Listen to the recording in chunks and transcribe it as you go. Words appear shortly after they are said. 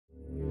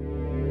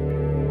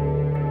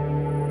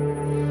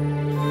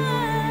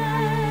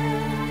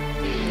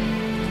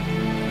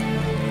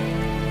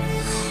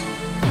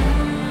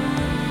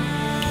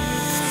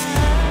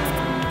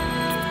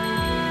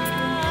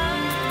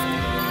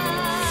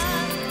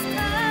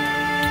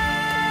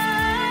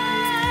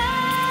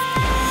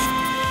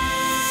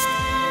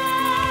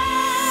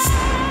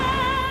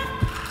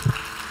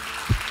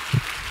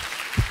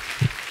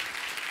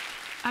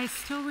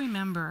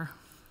remember,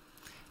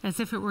 as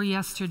if it were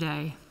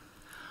yesterday,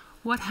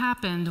 what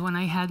happened when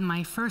I had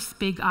my first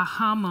big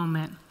aha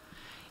moment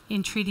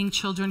in treating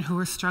children who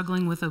were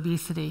struggling with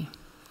obesity.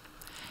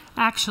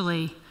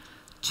 Actually,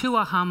 2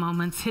 aha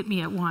moments hit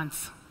me at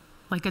once,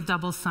 like a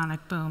double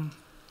sonic boom.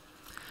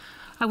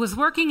 I was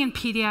working in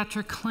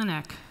pediatric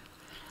clinic.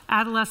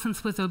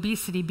 Adolescents with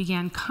obesity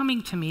began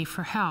coming to me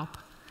for help.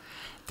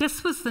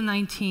 This was the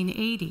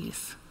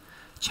 1980s.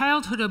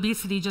 Childhood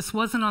obesity just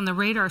wasn't on the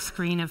radar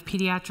screen of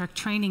pediatric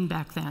training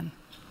back then.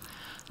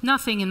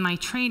 Nothing in my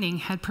training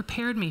had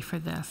prepared me for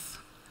this.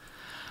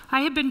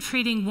 I had been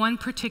treating one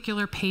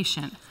particular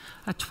patient,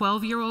 a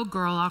 12-year-old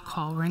girl I'll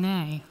call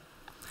Renee.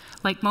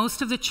 Like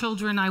most of the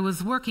children I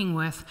was working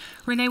with,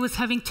 Renee was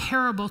having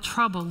terrible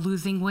trouble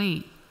losing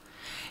weight.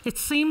 It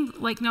seemed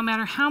like no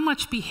matter how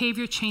much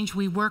behavior change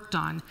we worked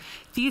on,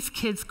 these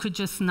kids could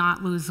just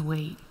not lose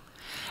weight.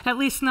 At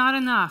least not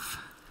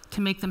enough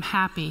to make them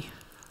happy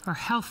or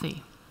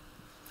healthy.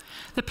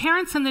 The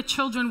parents and the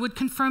children would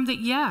confirm that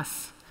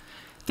yes,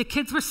 the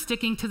kids were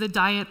sticking to the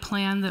diet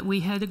plan that we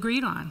had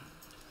agreed on.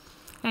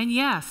 And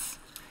yes,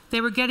 they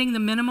were getting the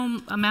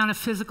minimum amount of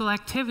physical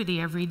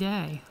activity every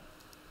day.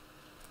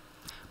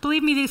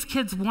 Believe me, these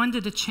kids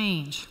wanted to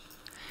change.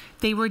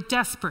 They were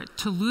desperate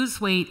to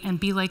lose weight and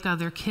be like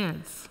other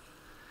kids.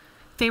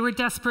 They were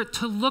desperate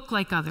to look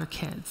like other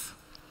kids.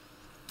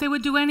 They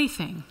would do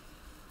anything,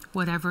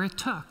 whatever it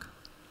took.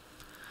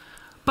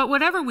 But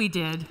whatever we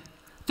did,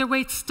 their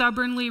weight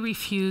stubbornly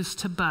refused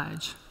to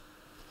budge.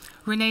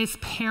 Renee's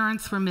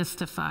parents were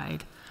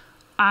mystified.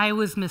 I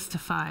was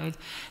mystified.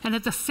 And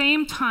at the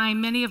same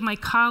time, many of my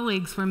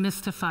colleagues were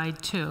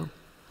mystified too.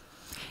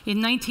 In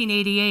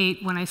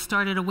 1988, when I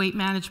started a weight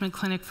management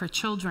clinic for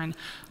children,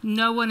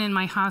 no one in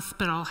my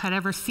hospital had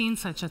ever seen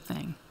such a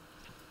thing.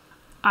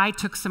 I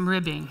took some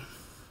ribbing.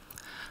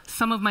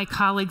 Some of my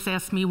colleagues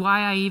asked me why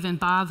I even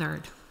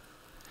bothered.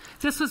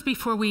 This was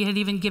before we had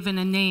even given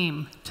a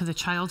name to the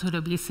childhood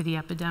obesity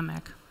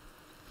epidemic.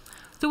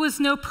 There was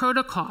no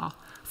protocol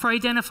for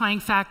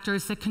identifying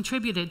factors that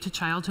contributed to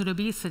childhood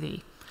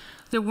obesity.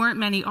 There weren't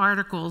many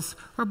articles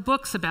or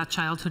books about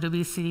childhood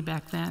obesity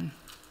back then.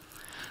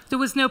 There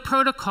was no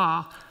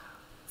protocol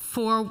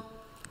for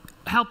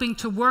helping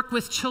to work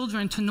with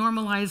children to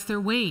normalize their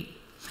weight.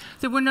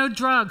 There were no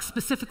drugs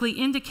specifically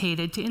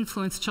indicated to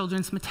influence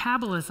children's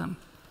metabolism.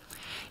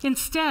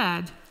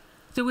 Instead,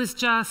 there was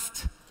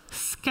just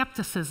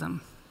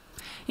skepticism,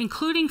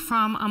 including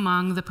from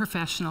among the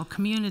professional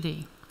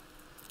community.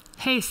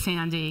 Hey,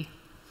 Sandy,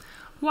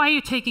 why are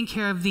you taking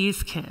care of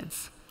these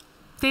kids?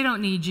 They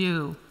don't need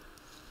you.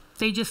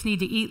 They just need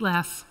to eat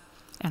less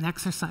and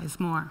exercise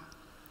more.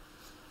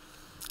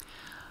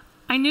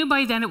 I knew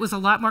by then it was a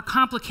lot more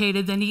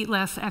complicated than eat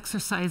less,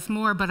 exercise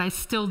more, but I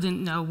still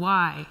didn't know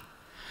why.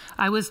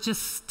 I was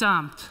just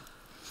stumped.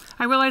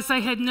 I realized I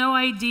had no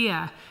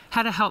idea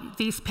how to help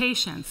these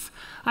patients.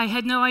 I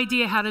had no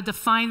idea how to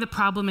define the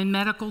problem in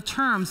medical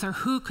terms or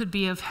who could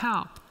be of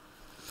help.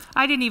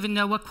 I didn't even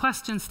know what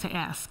questions to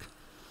ask.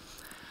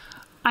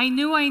 I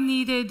knew I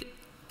needed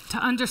to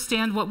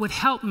understand what would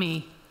help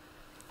me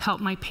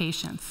help my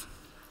patients.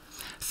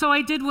 So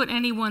I did what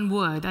anyone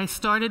would. I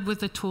started with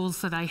the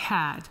tools that I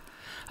had.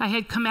 I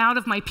had come out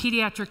of my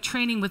pediatric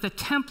training with a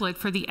template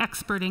for the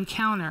expert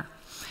encounter.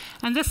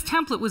 And this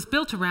template was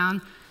built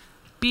around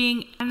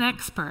being an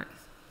expert.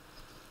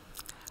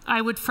 I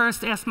would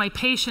first ask my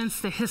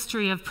patients the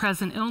history of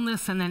present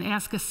illness and then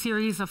ask a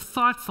series of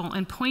thoughtful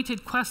and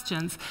pointed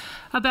questions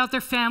about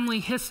their family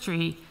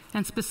history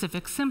and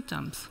specific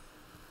symptoms.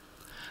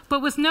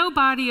 But with no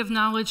body of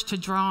knowledge to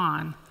draw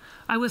on,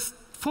 I was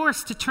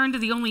forced to turn to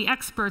the only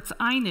experts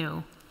I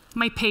knew,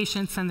 my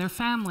patients and their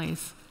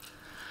families.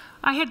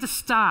 I had to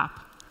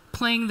stop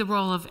playing the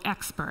role of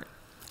expert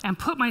and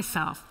put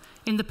myself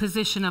in the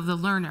position of the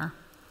learner.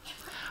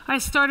 I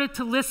started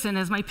to listen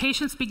as my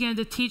patients began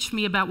to teach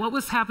me about what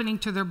was happening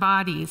to their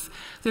bodies,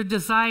 their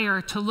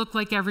desire to look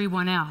like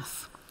everyone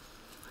else.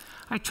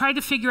 I tried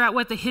to figure out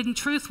what the hidden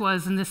truth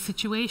was in this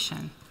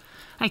situation.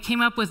 I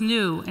came up with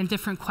new and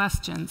different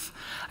questions.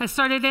 I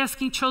started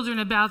asking children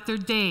about their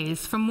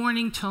days, from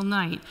morning till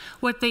night,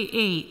 what they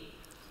ate,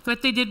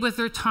 what they did with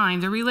their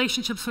time, their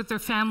relationships with their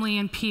family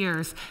and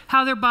peers,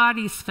 how their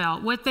bodies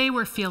felt, what they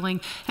were feeling,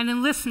 and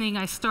in listening,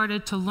 I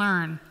started to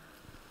learn.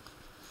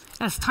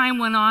 As time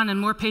went on and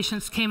more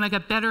patients came, I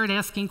got better at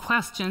asking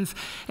questions,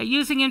 at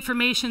using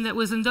information that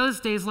was in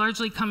those days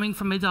largely coming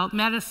from adult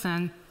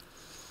medicine,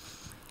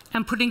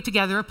 and putting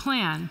together a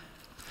plan.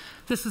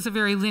 This was a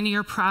very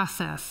linear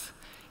process.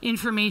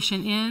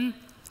 Information in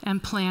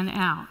and plan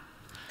out.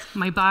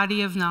 My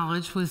body of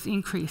knowledge was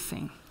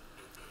increasing.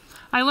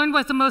 I learned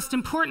what the most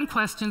important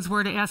questions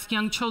were to ask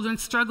young children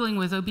struggling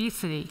with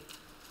obesity.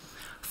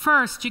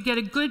 First, you get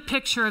a good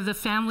picture of the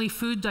family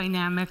food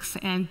dynamics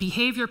and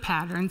behavior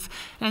patterns,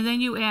 and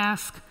then you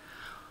ask,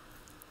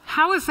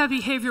 how is that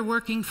behavior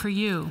working for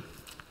you?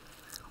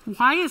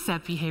 Why is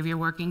that behavior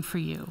working for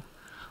you?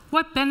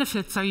 What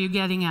benefits are you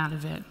getting out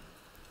of it?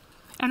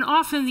 And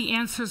often the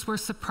answers were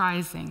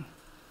surprising.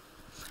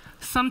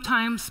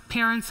 Sometimes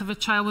parents of a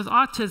child with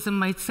autism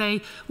might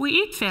say, we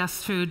eat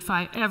fast food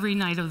every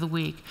night of the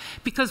week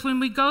because when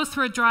we go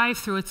through a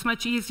drive-thru, it's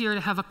much easier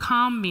to have a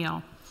calm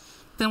meal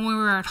than when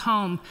we're at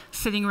home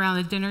sitting around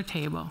the dinner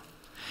table.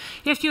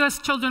 If you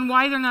ask children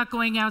why they're not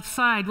going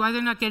outside, why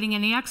they're not getting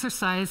any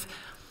exercise,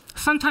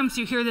 sometimes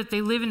you hear that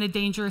they live in a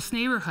dangerous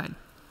neighborhood.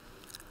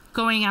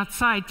 Going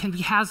outside can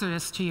be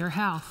hazardous to your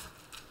health.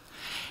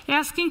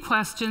 Asking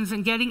questions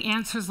and getting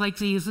answers like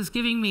these is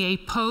giving me a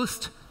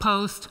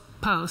post-graduate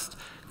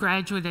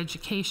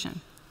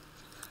education.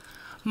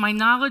 My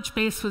knowledge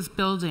base was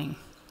building.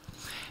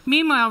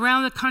 Meanwhile,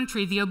 around the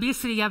country, the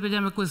obesity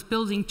epidemic was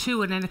building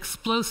too at an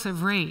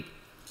explosive rate.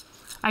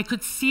 I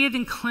could see it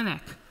in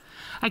clinic.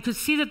 I could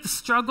see that the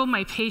struggle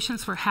my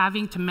patients were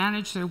having to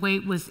manage their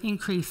weight was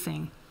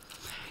increasing.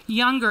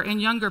 Younger and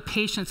younger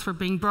patients were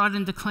being brought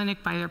into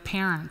clinic by their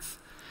parents.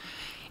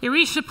 It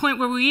reached a point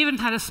where we even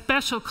had a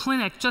special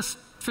clinic just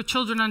for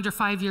children under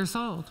 5 years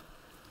old.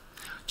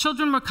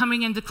 Children were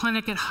coming into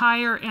clinic at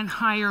higher and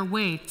higher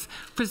weights,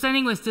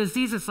 presenting with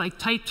diseases like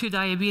type 2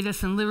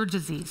 diabetes and liver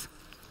disease,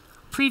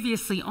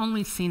 previously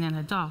only seen in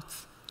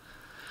adults.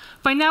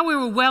 By now, we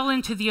were well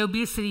into the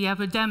obesity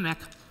epidemic,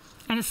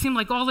 and it seemed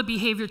like all the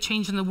behavior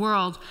change in the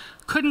world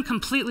couldn't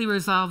completely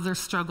resolve their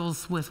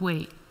struggles with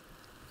weight.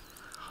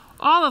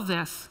 All of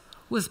this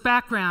was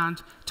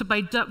background to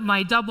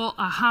my double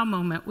aha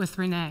moment with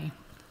Renee.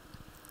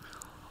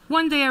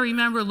 One day I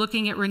remember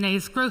looking at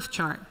Renee's growth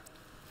chart.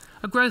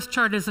 A growth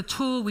chart is a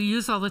tool we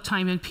use all the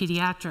time in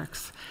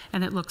pediatrics,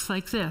 and it looks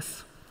like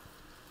this.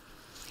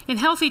 In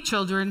healthy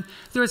children,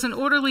 there is an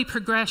orderly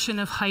progression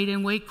of height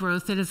and weight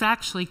growth that is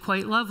actually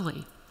quite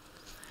lovely.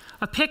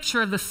 A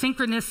picture of the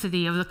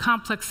synchronicity of the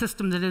complex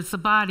system that is the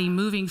body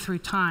moving through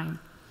time.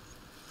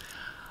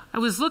 I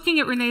was looking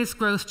at Renee's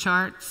growth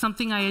chart,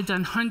 something I had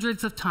done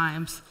hundreds of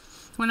times,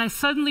 when I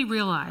suddenly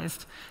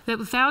realized that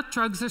without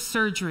drugs or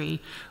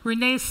surgery,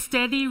 Renee's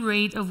steady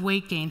rate of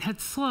weight gain had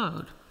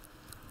slowed.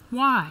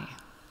 Why?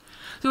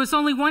 There was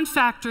only one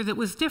factor that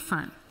was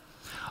different.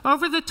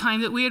 Over the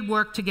time that we had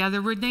worked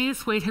together,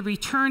 Renee's weight had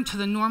returned to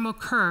the normal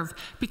curve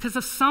because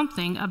of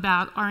something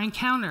about our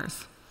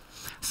encounters.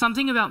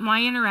 Something about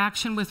my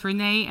interaction with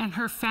Renee and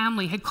her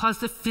family had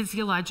caused a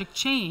physiologic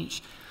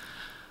change,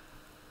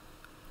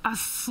 a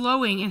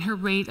slowing in her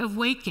rate of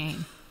weight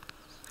gain.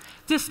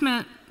 This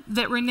meant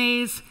that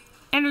Renee's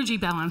energy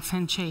balance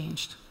had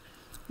changed.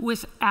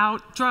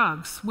 Without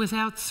drugs,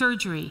 without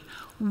surgery,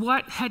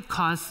 what had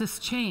caused this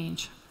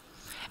change?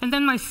 And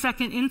then my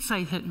second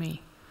insight hit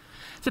me.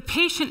 The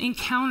patient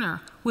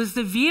encounter was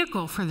the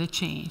vehicle for the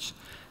change.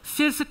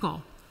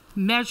 Physical,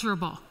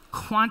 measurable,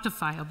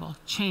 quantifiable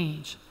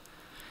change.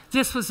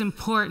 This was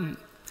important.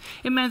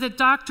 It meant that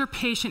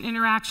doctor-patient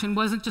interaction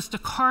wasn't just a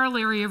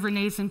corollary of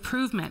Renee's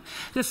improvement.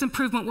 This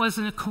improvement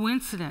wasn't a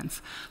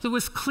coincidence. There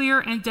was clear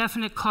and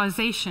definite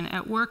causation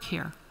at work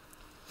here.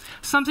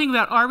 Something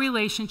about our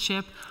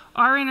relationship,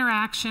 our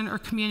interaction or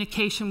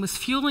communication was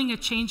fueling a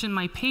change in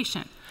my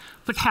patient,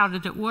 but how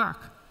did it work?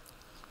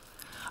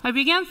 I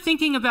began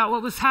thinking about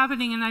what was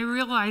happening, and I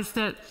realized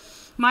that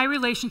my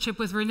relationship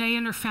with Renee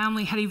and her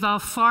family had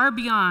evolved far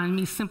beyond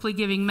me simply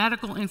giving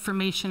medical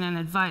information and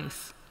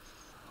advice.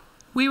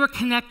 We were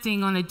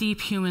connecting on a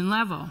deep human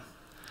level.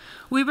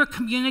 We were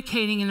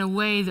communicating in a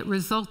way that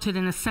resulted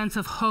in a sense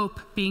of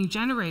hope being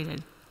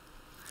generated,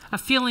 a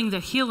feeling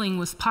that healing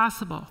was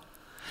possible,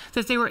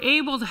 that they were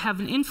able to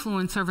have an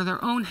influence over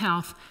their own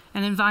health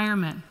and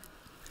environment.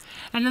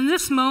 And in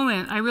this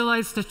moment, I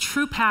realized the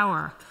true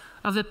power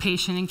of the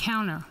patient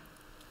encounter.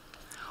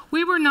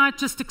 We were not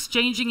just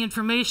exchanging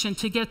information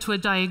to get to a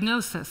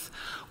diagnosis.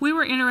 We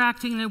were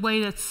interacting in a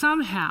way that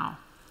somehow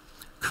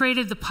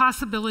created the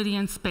possibility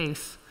and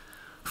space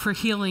for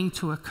healing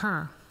to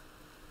occur.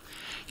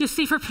 You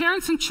see, for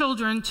parents and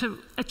children to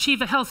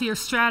achieve a healthier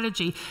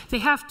strategy, they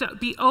have to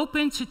be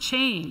open to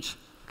change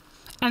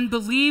and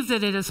believe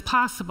that it is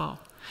possible.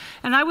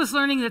 And I was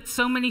learning that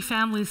so many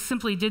families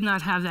simply did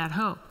not have that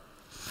hope.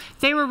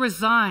 They were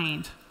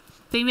resigned.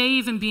 They may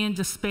even be in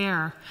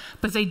despair,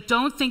 but they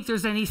don't think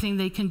there's anything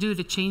they can do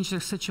to change their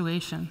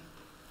situation.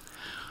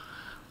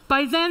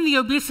 By then, the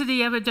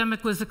obesity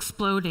epidemic was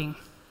exploding.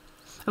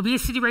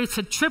 Obesity rates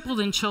had tripled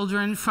in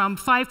children from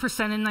 5%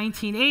 in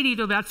 1980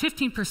 to about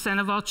 15%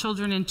 of all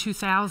children in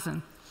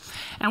 2000.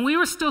 And we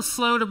were still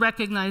slow to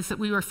recognize that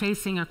we were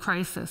facing a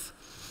crisis.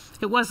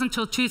 It wasn't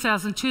until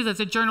 2002 that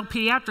the journal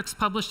Pediatrics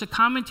published a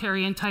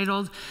commentary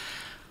entitled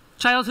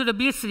Childhood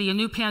Obesity, a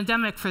New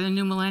Pandemic for the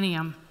New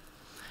Millennium.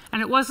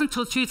 And it wasn't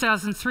until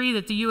 2003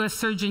 that the US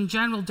Surgeon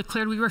General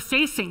declared we were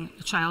facing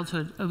a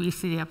childhood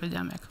obesity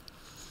epidemic.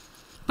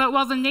 But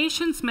while the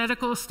nation's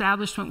medical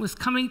establishment was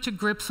coming to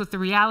grips with the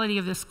reality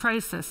of this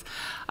crisis,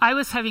 I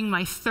was having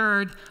my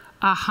third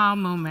aha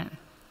moment.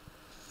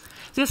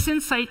 This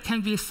insight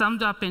can be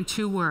summed up in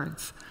two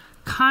words: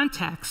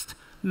 context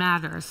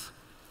matters.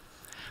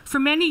 For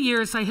many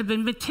years, I had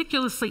been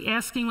meticulously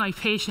asking my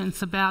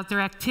patients about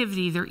their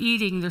activity, their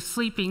eating, their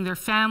sleeping, their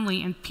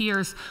family and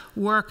peers,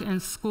 work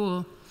and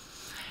school.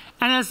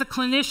 And as a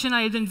clinician,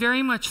 I had been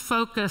very much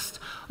focused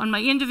on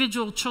my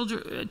individual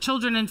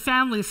children and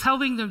families,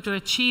 helping them to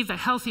achieve a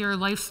healthier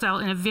lifestyle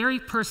in a very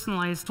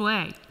personalized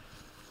way.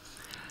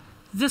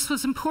 This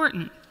was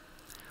important,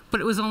 but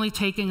it was only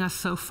taking us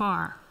so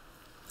far.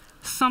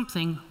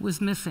 Something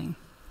was missing.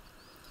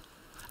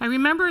 I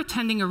remember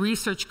attending a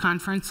research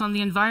conference on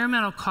the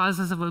environmental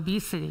causes of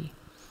obesity.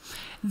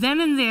 Then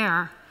and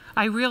there,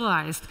 I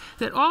realized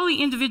that all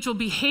the individual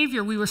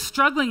behavior we were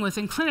struggling with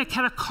in clinic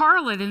had a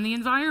correlate in the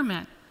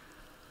environment.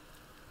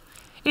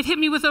 It hit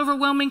me with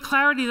overwhelming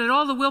clarity that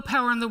all the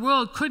willpower in the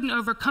world couldn't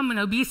overcome an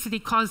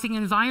obesity-causing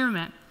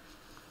environment.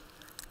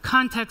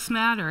 Context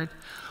mattered.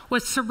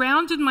 What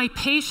surrounded my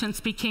patients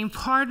became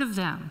part of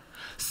them.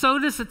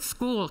 Sodas at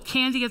school,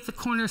 candy at the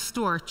corner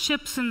store,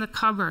 chips in the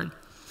cupboard,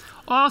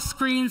 all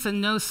screens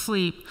and no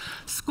sleep,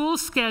 school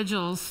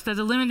schedules that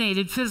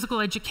eliminated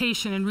physical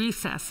education and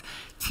recess,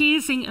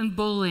 teasing and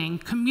bullying,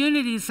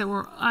 communities that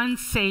were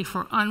unsafe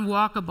or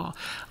unwalkable,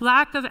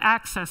 lack of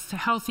access to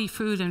healthy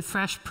food and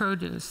fresh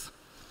produce.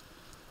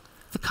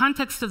 The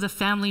context of the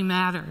family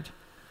mattered.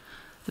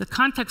 The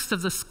context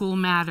of the school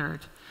mattered.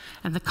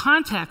 And the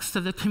context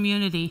of the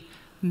community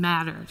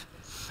mattered.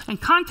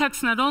 And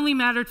context not only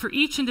mattered for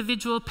each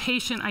individual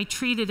patient I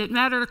treated, it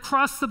mattered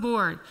across the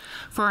board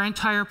for our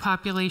entire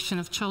population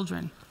of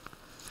children.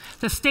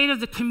 The state of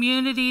the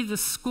community, the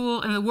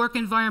school, and the work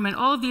environment,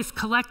 all of these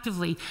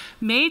collectively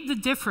made the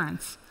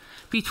difference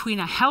between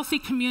a healthy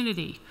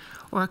community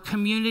or a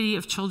community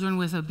of children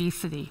with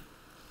obesity.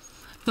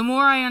 The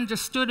more I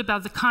understood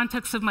about the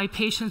context of my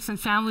patients and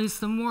families,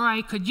 the more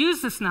I could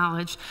use this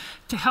knowledge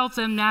to help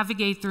them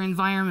navigate their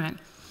environment,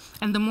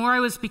 and the more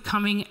I was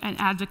becoming an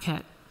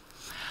advocate.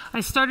 I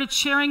started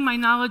sharing my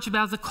knowledge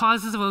about the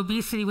causes of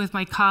obesity with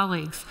my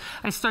colleagues.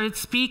 I started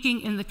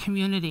speaking in the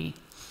community.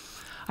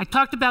 I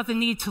talked about the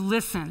need to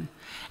listen,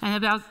 and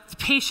about the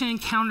patient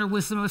encounter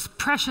was the most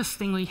precious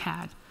thing we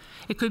had.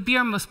 It could be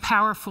our most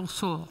powerful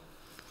tool.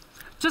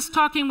 Just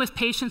talking with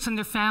patients and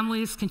their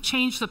families can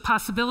change the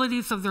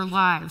possibilities of their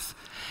lives.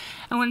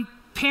 And when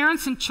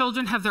parents and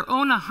children have their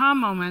own aha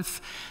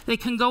moments, they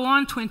can go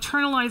on to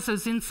internalize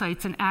those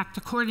insights and act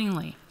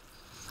accordingly.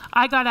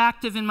 I got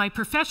active in my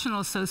professional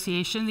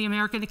association, the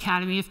American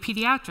Academy of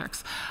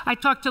Pediatrics. I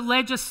talked to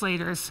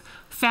legislators,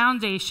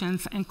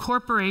 foundations, and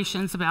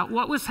corporations about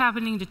what was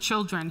happening to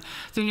children,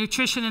 their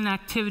nutrition and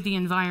activity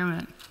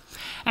environment.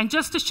 And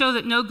just to show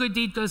that no good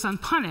deed goes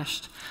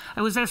unpunished,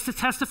 I was asked to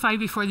testify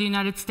before the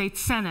United States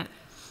Senate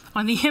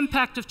on the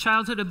impact of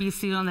childhood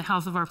obesity on the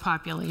health of our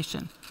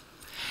population.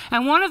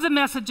 And one of the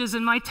messages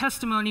in my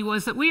testimony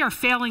was that we are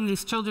failing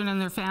these children and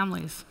their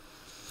families.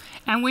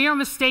 And we are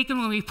mistaken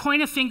when we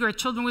point a finger at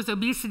children with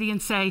obesity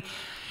and say,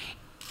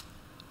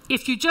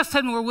 if you just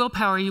had more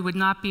willpower, you would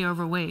not be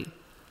overweight.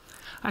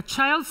 A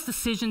child's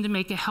decision to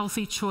make a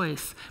healthy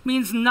choice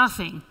means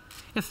nothing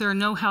if there are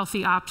no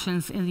healthy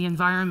options in the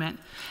environment.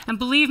 And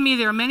believe me,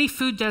 there are many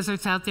food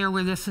deserts out there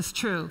where this is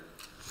true.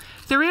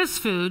 There is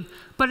food,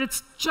 but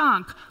it's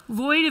junk,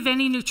 void of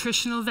any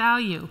nutritional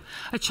value.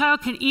 A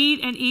child can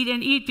eat and eat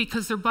and eat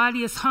because their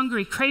body is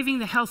hungry, craving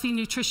the healthy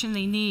nutrition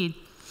they need.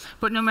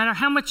 But no matter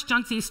how much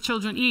junk these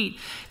children eat,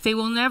 they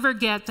will never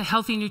get the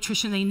healthy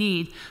nutrition they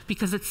need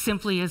because it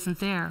simply isn't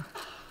there.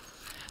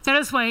 That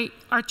is why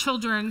our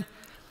children,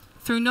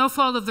 through no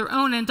fault of their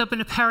own, end up in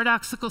a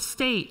paradoxical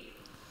state.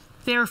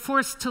 They are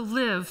forced to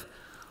live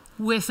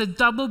with a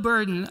double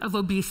burden of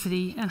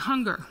obesity and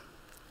hunger.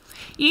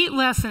 Eat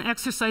less and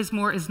exercise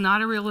more is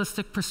not a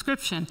realistic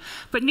prescription,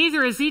 but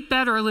neither is eat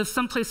better or live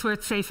someplace where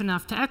it's safe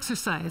enough to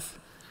exercise.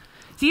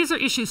 These are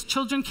issues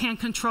children can't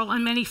control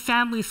and many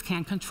families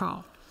can't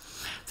control.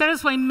 That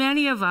is why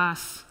many of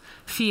us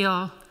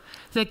feel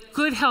that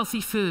good, healthy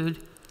food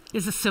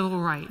is a civil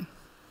right.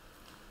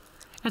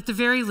 At the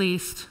very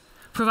least,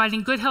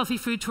 providing good, healthy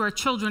food to our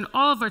children,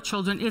 all of our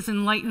children, is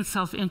enlightened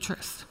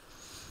self-interest.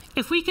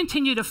 If we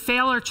continue to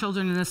fail our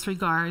children in this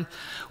regard,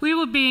 we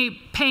will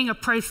be paying a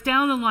price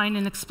down the line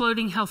in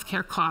exploding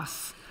healthcare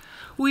costs.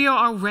 We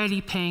are already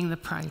paying the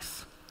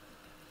price.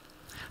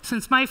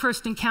 Since my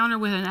first encounter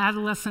with an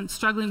adolescent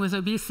struggling with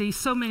obesity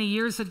so many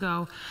years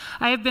ago,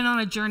 I have been on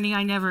a journey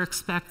I never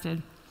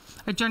expected,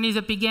 a journey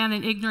that began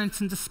in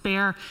ignorance and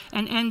despair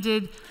and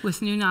ended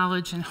with new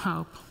knowledge and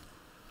hope.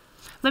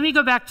 Let me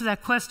go back to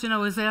that question I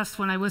was asked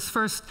when I was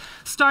first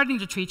starting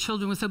to treat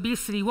children with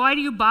obesity. Why do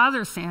you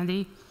bother,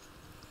 Sandy?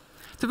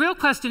 The real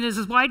question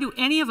is why do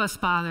any of us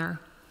bother?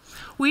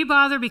 We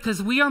bother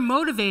because we are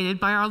motivated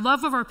by our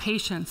love of our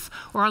patients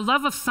or our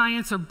love of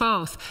science or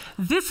both.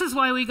 This is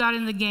why we got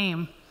in the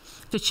game,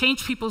 to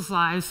change people's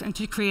lives and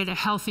to create a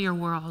healthier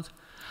world.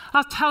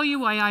 I'll tell you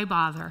why I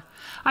bother.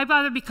 I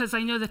bother because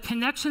I know the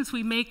connections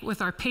we make with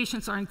our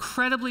patients are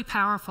incredibly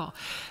powerful.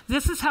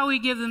 This is how we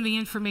give them the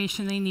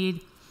information they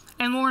need,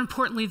 and more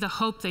importantly, the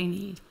hope they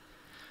need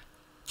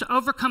to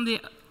overcome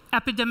the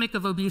epidemic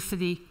of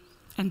obesity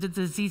and the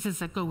diseases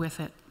that go with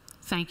it.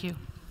 Thank you.